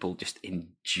people just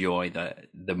enjoy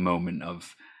the moment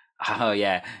of, oh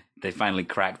yeah, they finally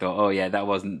cracked, or oh yeah, that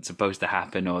wasn't supposed to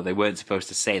happen, or they weren't supposed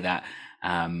to say that.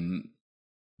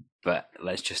 But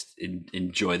let's just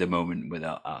enjoy the moment with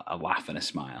a laugh and a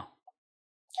smile.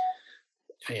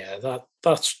 Yeah,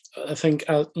 that's. I think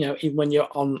even when you're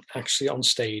actually on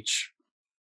stage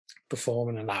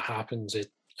performing and that happens,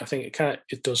 I think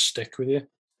it does stick with you,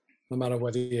 no matter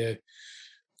whether you're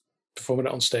performing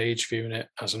it on stage, viewing it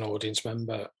as an audience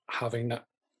member,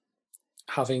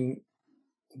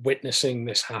 witnessing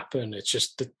this happen. It's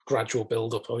just the gradual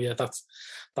build up. Oh yeah, that's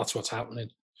what's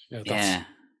happening. Yeah,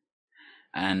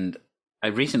 and I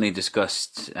recently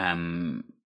discussed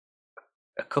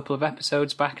a couple of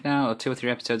episodes back now, or 2 or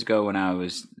 3 episodes ago, when I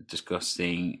was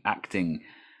discussing acting,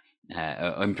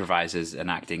 improvisers and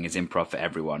acting as improv for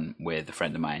everyone, with a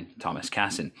friend of mine, Thomas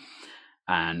Casson,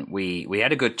 and we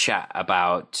had a good chat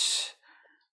about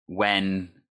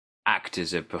when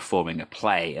actors are performing a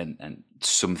play and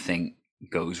something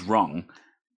goes wrong,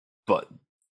 but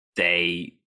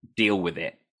they deal with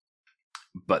it.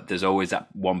 But there's always that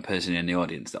one person in the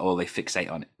audience that all they fixate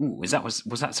on. Ooh, was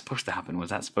that supposed to happen? Was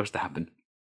that supposed to happen?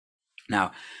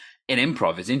 Now, in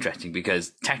improv, it's interesting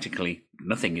because technically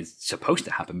nothing is supposed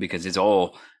to happen because it's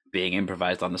all being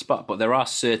improvised on the spot. But there are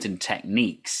certain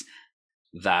techniques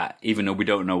that, even though we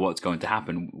don't know what's going to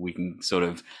happen, we can sort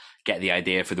of get the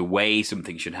idea for the way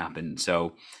something should happen.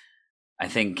 So I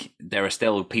think there are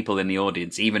still people in the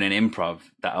audience, even in improv,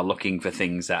 that are looking for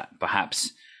things that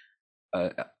perhaps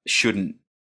shouldn't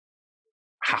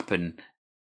happen,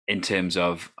 in terms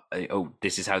of, oh,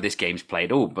 this is how this game's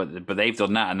played. Oh, but they've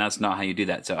done that, and that's not how you do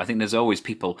that. So I think there's always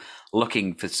people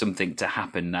looking for something to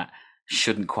happen that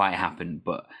shouldn't quite happen.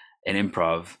 But in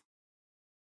improv,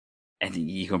 I think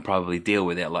you can probably deal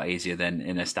with it a lot easier than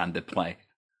in a standard play.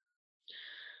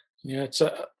 Yeah, it's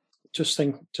just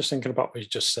thinking about what you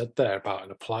just said there about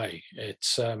in a play.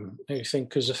 It's you think,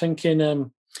 because I think I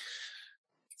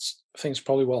think it's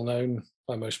probably well known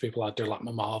by most people. I do like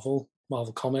my Marvel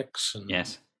comics, and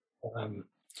yes,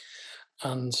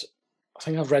 and I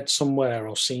think I've read somewhere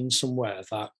or seen somewhere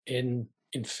that in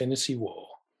Infinity War,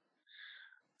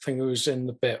 I think it was in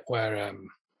the bit where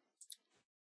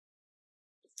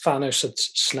Thanos had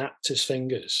snapped his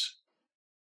fingers,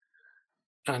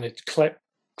 and it clipped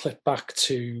back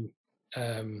to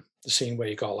the scene where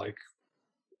you got like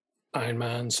Iron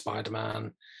Man, Spider-Man,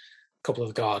 a couple of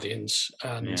the Guardians,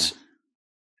 and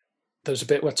there's a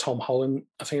bit where Tom Holland,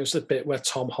 I think it was the bit where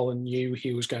Tom Holland knew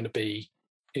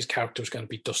his character was going to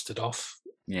be dusted off.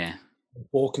 Yeah.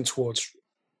 Walking towards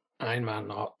Iron Man,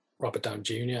 not Robert Downey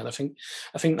Jr. And I think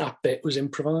that bit was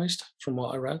improvised, from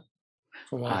what I read,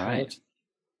 from what I heard.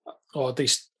 Right. Or at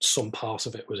least some part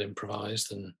of it was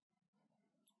improvised. And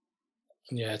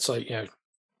yeah, it's like,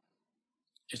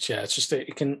 it's just,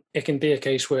 it can be a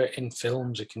case where in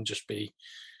films it can just be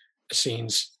a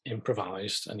scene's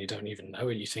improvised and you don't even know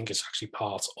it. You think it's actually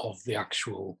part of the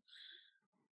actual,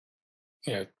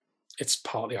 it's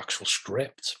part of the actual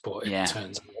script, but it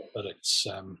turns out that it's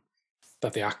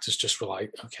that the actors just were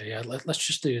like, okay, yeah, let's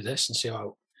just do this and see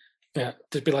how. Yeah,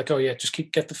 they'd be like, oh yeah, just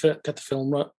get the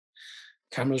film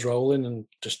cameras rolling and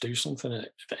just do something. And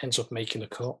it ends up making a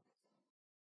cut.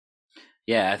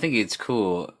 Yeah, I think it's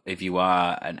cool if you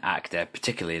are an actor,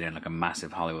 particularly in like a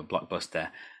massive Hollywood blockbuster,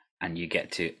 and you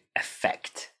get to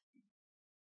affect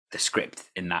the script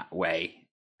in that way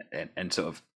and sort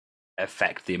of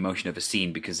affect the emotion of a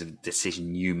scene because of a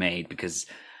decision you made, because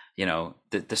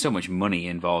there's so much money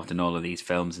involved in all of these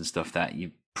films and stuff that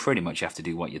you pretty much have to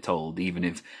do what you're told, even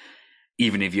if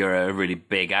you're a really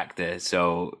big actor.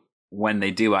 So when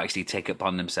they do actually take it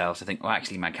upon themselves to think, well,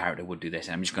 actually my character would do this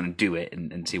and I'm just going to do it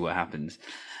and see what happens,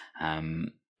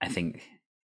 I think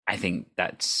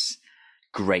that's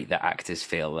great that actors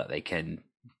feel that they can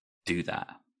do that.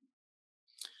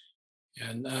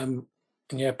 And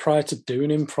prior to doing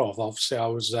improv, obviously I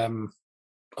was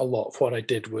a lot of what I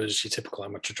did was your typical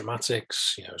amateur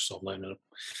dramatics, sort of learning,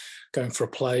 going for a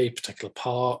play, particular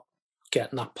part,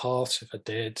 getting that part if I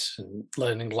did, and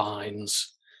learning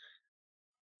lines.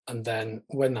 And then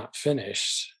when that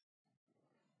finished,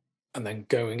 and then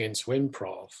going into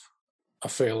improv, I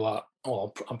feel that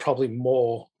I'm probably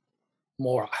more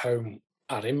at home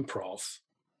at improv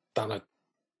than at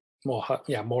more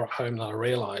at home than I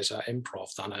realise at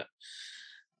improv than at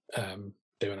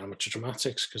doing amateur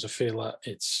dramatics, because I feel that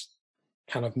it's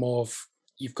kind of more of,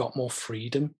 you've got more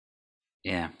freedom.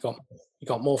 Yeah, you've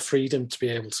got more freedom to be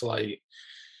able to like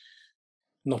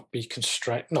not be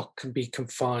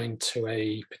confined to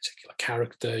a particular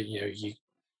character.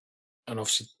 And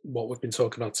obviously what we've been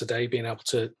talking about today, being able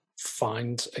to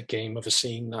find a game of a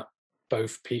scene that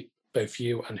both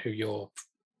you and who you're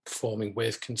performing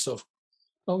with can sort of,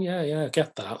 oh yeah, I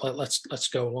get that. Let's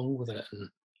go along with it.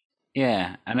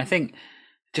 And I think,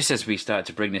 just as we start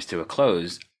to bring this to a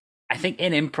close, I think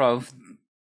in improv,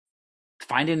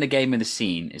 finding the game of the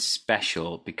scene is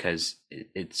special because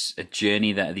it's a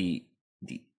journey that the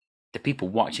people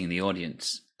watching, the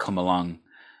audience, come along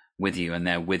with you, and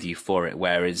they're with you for it.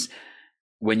 Whereas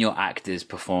when your actors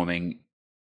performing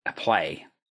a play,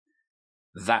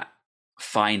 that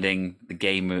finding the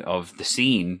game of the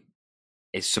scene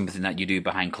is something that you do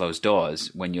behind closed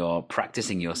doors when you're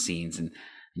practicing your scenes, and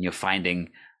you're finding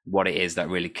what it is that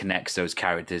really connects those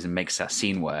characters and makes that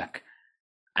scene work.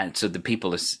 And so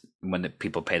when the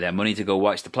people pay their money to go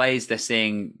watch the plays, they're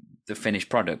seeing the finished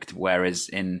product. Whereas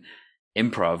in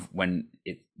improv, when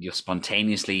you're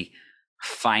spontaneously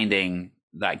finding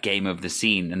that game of the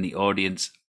scene and the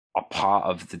audience are part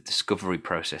of the discovery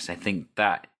process, I think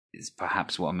that is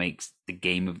perhaps what makes the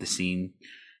game of the scene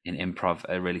in improv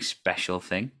a really special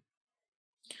thing.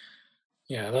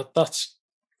 That's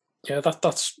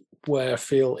where I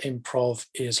feel improv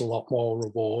is a lot more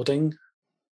rewarding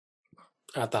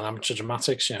than amateur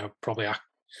dramatics. Probably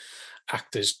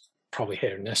actors probably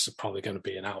hearing this are probably going to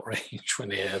be in outrage when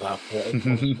they hear that.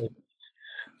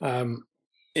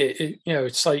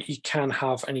 It's like you can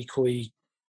have an equal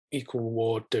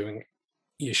reward doing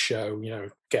your show,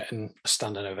 getting a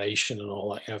standing ovation and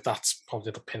all that. That's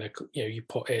probably the pinnacle. You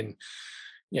put in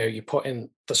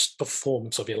the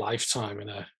performance of your lifetime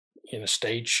in a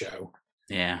stage show.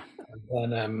 Yeah.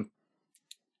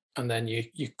 And then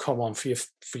you come on for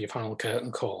your final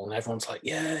curtain call, and everyone's like,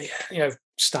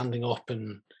 standing up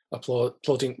and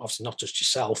applauding, obviously not just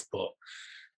yourself, but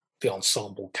the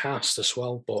ensemble cast as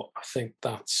well. But I think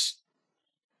that's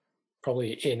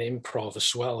probably in improv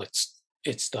as well.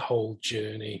 It's the whole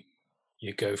journey.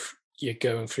 You're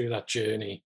going through that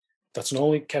journey that's not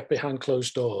only kept behind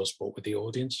closed doors, but with the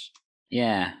audience.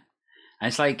 Yeah. And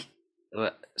it's like,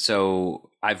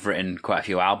 so I've written quite a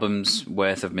few albums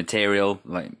worth of material,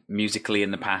 like musically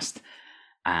in the past,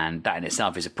 and that in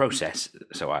itself is a process.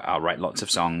 So I'll write lots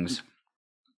of songs,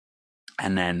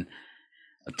 and then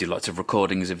I'll do lots of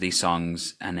recordings of these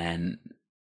songs, and then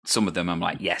some of them I'm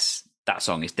like, yes, that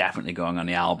song is definitely going on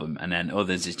the album, and then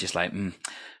others is just like,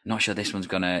 not sure this one's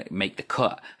gonna make the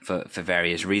cut for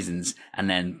various reasons, and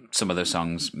then some of those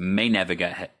songs may never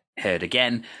get heard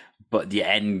again. But the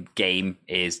end game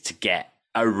is to get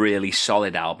a really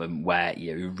solid album where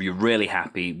you're really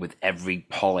happy with every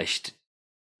polished,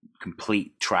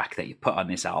 complete track that you put on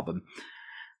this album.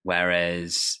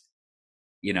 Whereas,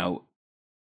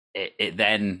 it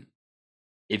then,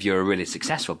 if you're a really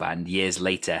successful band, years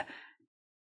later,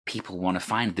 people want to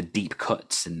find the deep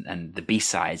cuts and the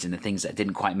B-sides and the things that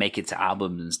didn't quite make it to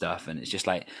albums and stuff. And it's just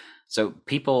like, so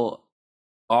people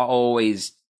are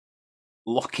always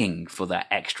looking for that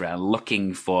extra,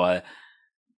 looking for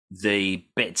the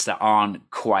bits that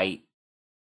aren't quite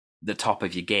the top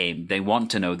of your game. They want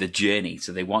to know the journey.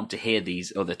 So they want to hear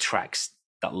these other tracks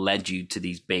that led you to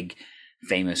these big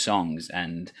famous songs.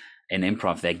 And in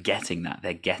improv, they're getting that.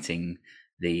 They're getting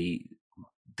the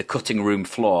cutting room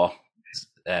floor,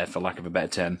 for lack of a better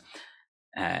term,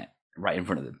 right in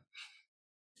front of them.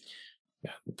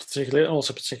 Yeah,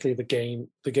 particularly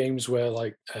the games where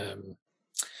like I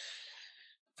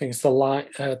think it's the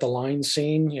line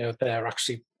scene. They're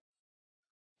actually,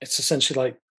 it's essentially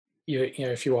like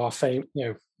if you are famous,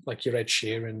 like your Ed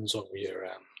Sheerans or your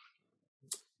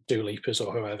Dua Lipas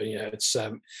or whoever. It's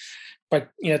but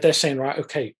they're saying, right,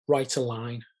 okay, write a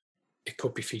line, it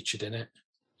could be featured in it.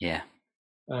 Yeah,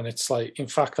 and it's like, in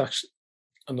fact, actually,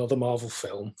 another Marvel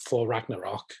film, Thor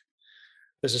Ragnarok.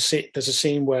 There's a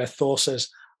scene where Thor says,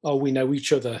 "Oh, we know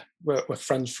each other. We're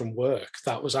friends from work."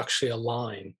 That was actually a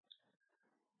line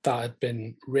that had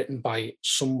been written by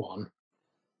someone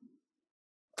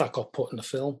that got put in the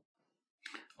film.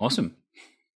 Awesome.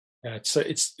 Yeah,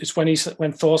 it's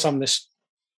when Thor's having this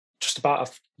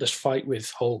fight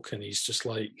with Hulk, and he's just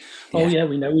like, "Oh yeah,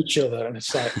 we know each other," and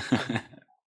it's like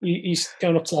he's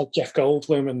going up to like Jeff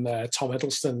Goldblum and Tom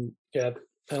Hiddleston. Yeah,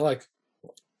 they're like,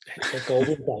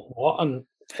 Goldblum's like, what? And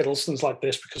Hiddleston's like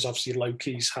this because obviously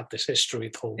Loki's had this history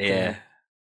with Hulk. Yeah,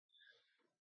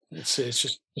 it's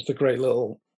just a great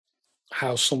little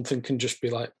how something can just be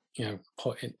like,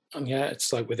 put in. And yeah,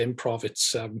 it's like with improv,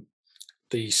 it's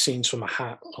the scenes from a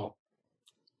hat, or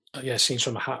scenes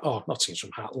from a hat, or not scenes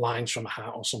from a hat, lines from a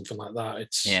hat, or something like that.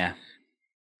 It's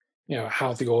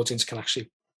how the audience can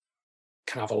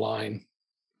have a line.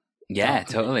 Yeah,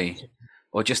 totally.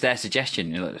 Or just their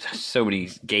suggestion. So many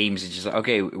games are just like,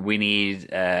 okay, we need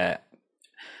a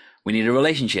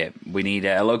relationship, we need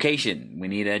a location, we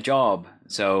need a job.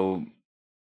 So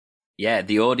yeah,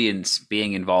 the audience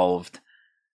being involved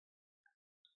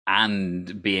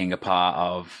and being a part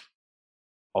of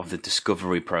the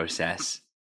discovery process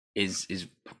is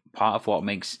part of what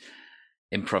makes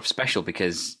improv special,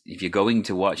 because if you're going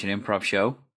to watch an improv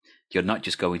show, you're not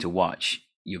just going to watch,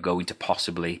 you're going to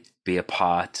possibly be a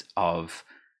part of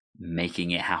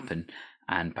making it happen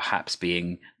and perhaps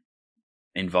being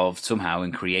involved somehow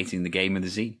in creating the game of the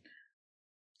scene.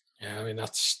 Yeah, I mean,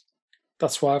 that's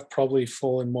why I've probably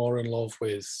fallen more in love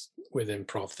with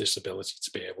improv, this ability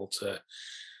to be able to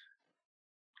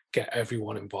get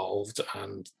everyone involved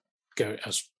and go,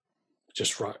 as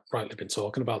just rightly been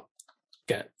talking about,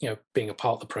 being a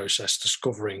part of the process,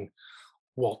 discovering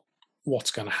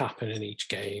what's going to happen in each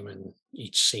game and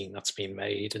each scene that's been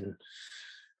made, and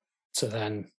to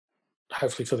then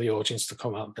hopefully for the audience to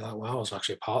come out and be like, wow, I was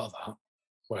actually a part of that,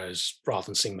 whereas rather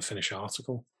than seeing the finished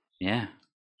article. Yeah.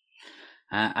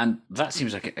 And that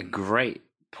seems like a great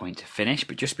point to finish.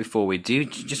 But just before we do, you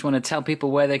just want to tell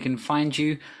people where they can find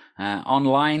you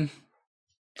online?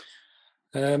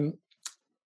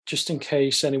 Just in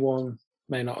case anyone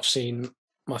may not have seen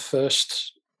my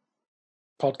first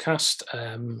podcast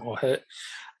or heard,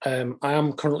 I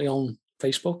am currently on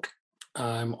Facebook.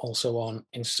 I'm also on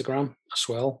Instagram as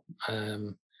well.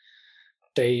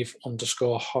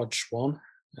 Dave_Hodge1.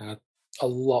 A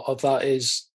lot of that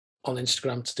is on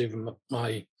Instagram to do with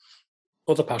my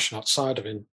other passion outside of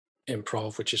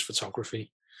improv, which is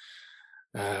photography.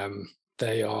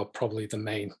 They are probably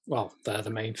they're the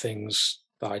main things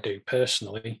that I do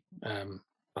personally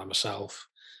by myself.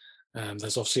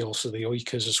 There's obviously also the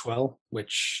Oikers as well,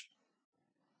 which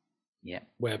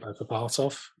we're both a part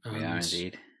of. We are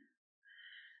indeed.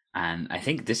 And I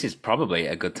think this is probably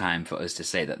a good time for us to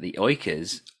say that the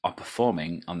Oikers are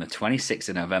performing on the 26th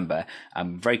of November.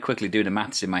 I'm very quickly doing the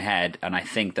maths in my head, and I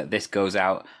think that this goes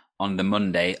out on the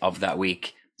Monday of that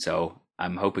week. So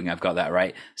I'm hoping I've got that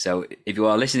right. So if you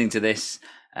are listening to this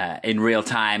in real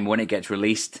time when it gets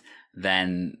released,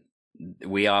 then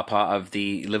we are part of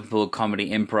the Liverpool Comedy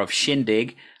Improv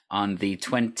Shindig on the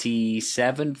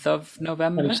 27th of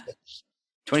November?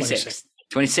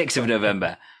 26th of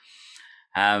November.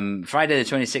 Friday the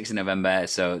 26th of November.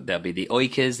 So there'll be the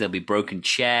Oikers, there'll be Broken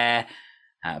Chair,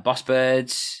 Boss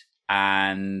Birds,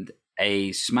 and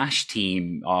a smash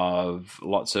team of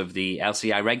lots of the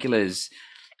LCI regulars.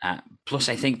 Plus,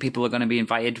 I think people are going to be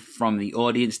invited from the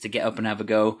audience to get up and have a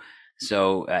go.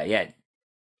 So,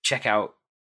 check out,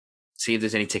 see if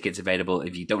there's any tickets available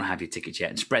if you don't have your tickets yet,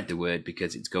 and spread the word,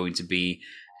 because it's going to be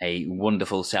a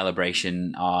wonderful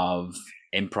celebration of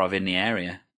improv in the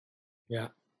area. Yeah.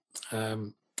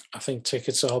 I think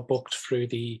tickets are booked through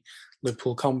the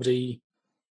Liverpool Comedy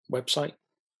website.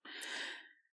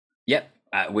 Yep.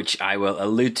 Which I will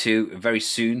allude to very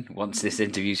soon once this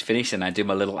interview's finished and I do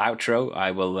my little outro.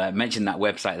 I will mention that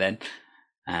website then.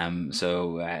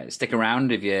 So stick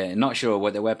around if you're not sure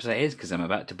what the website is, because I'm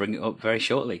about to bring it up very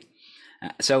shortly.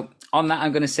 So on that,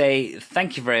 I'm going to say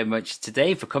thank you very much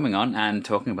today for coming on and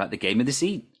talking about the game of the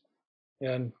scene.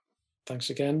 Yeah, and thanks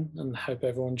again, and hope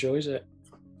everyone enjoys it.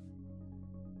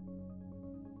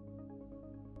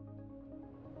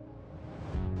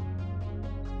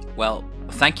 Well,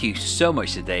 thank you so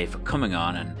much today for coming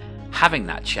on and having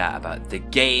that chat about the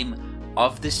game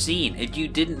of the scene. If you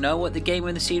didn't know what the game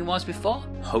of the scene was before,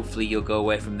 hopefully you'll go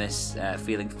away from this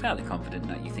feeling fairly confident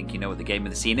that you think you know what the game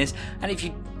of the scene is. And if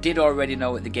you did already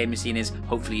know what the game of the scene is,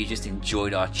 hopefully you just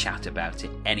enjoyed our chat about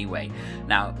it anyway.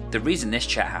 Now, the reason this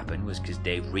chat happened was because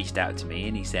Dave reached out to me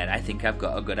and he said, I think I've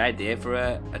got a good idea for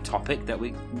a topic that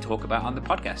we can talk about on the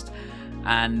podcast.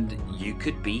 And you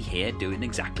could be here doing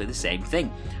exactly the same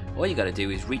thing. All you got to do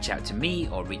is reach out to me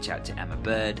or reach out to Emma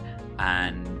Bird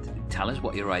and tell us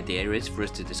what your idea is for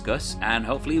us to discuss, and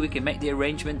hopefully we can make the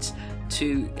arrangements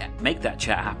to make that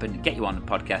chat happen, get you on the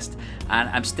podcast. And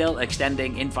I'm still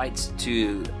extending invites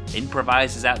to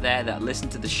improvisers out there that listen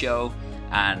to the show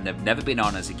and have never been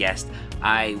on as a guest.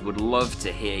 I would love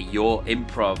to hear your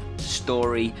improv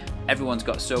story. Everyone's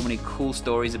got so many cool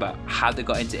stories about how they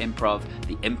got into improv,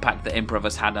 the impact that improv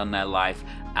has had on their life.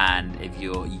 And if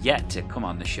you're yet to come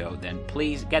on the show, then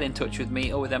please get in touch with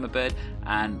me or with Emma Bird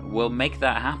and we'll make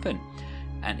that happen.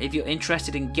 And if you're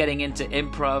interested in getting into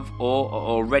improv or are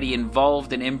already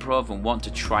involved in improv and want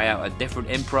to try out a different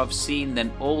improv scene,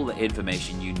 then all the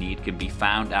information you need can be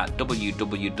found at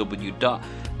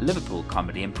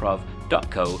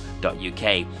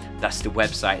www.liverpoolcomedyimprov.co.uk. That's the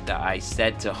website that I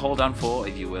said to hold on for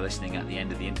if you were listening at the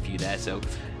end of the interview there. So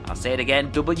I'll say it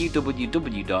again,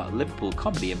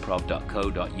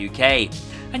 www.liverpoolcomedyimprov.co.uk.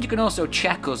 And you can also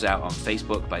check us out on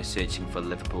Facebook by searching for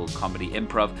Liverpool Comedy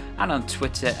Improv, and on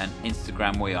Twitter and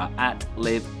Instagram we are at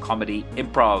Live Comedy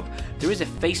Improv. There is a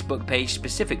Facebook page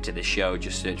specific to the show.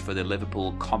 Just search for the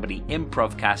Liverpool Comedy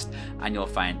Improvcast and you'll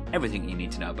find everything you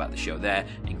need to know about the show there,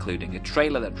 including a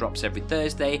trailer that drops every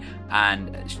Thursday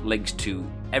and links to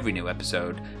every new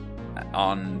episode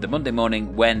on the Monday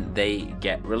morning when they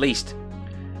get released.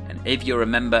 And if you're a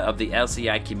member of the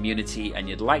LCI community and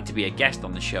you'd like to be a guest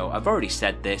on the show, I've already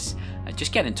said this,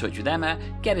 just get in touch with Emma,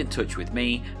 get in touch with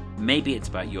me. Maybe it's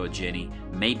about your journey,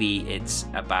 maybe it's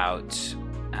about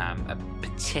a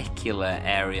particular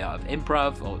area of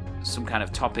improv or some kind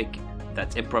of topic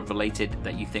that's improv related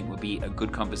that you think would be a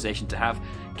good conversation to have.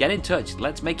 Get in touch,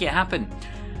 let's make it happen.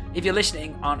 If you're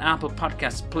listening on Apple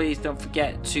Podcasts, please don't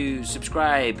forget to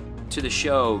subscribe to the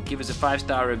show, give us a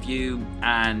 5-star review,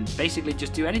 and basically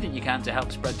just do anything you can to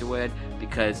help spread the word,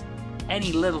 because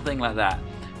any little thing like that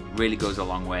really goes a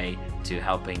long way to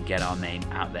helping get our name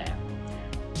out there.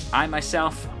 I'm on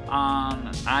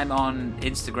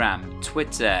Instagram,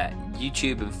 Twitter,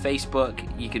 YouTube and Facebook.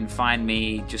 You can find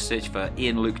me, just search for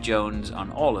Ian Luke Jones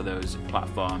on all of those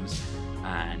platforms,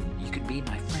 and you could be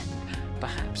my friend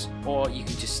perhaps, or you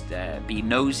can just be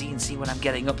nosy and see what I'm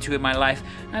getting up to in my life,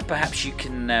 and perhaps you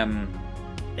can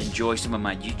enjoy some of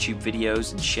my YouTube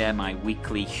videos and share my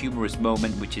weekly humorous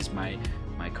moment, which is my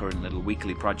current little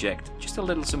weekly project. Just a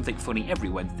little something funny every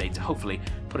Wednesday to hopefully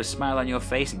put a smile on your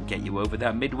face and get you over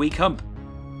that midweek hump.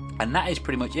 And that is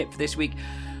pretty much it for this week.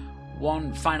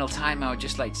 One final time, I would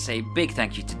just like to say a big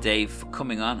thank you to Dave for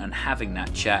coming on and having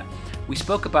that chat. We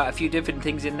spoke about a few different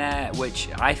things in there which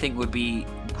I think would be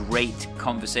great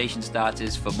conversation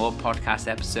starters for more podcast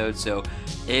episodes. So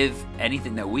if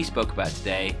anything that we spoke about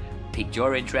today piqued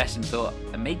your interest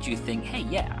and made you think, hey,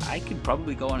 yeah, I could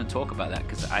probably go on and talk about that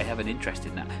because I have an interest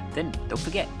in that, then don't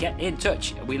forget, get in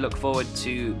touch. We look forward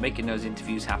to making those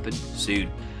interviews happen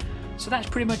soon. So that's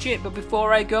pretty much it. But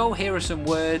before I go, here are some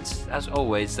words, as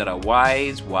always, that are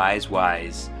wise, wise,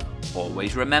 wise.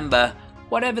 Always remember,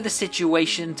 whatever the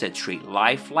situation, to treat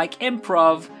life like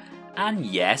improv. And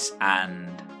yes, and...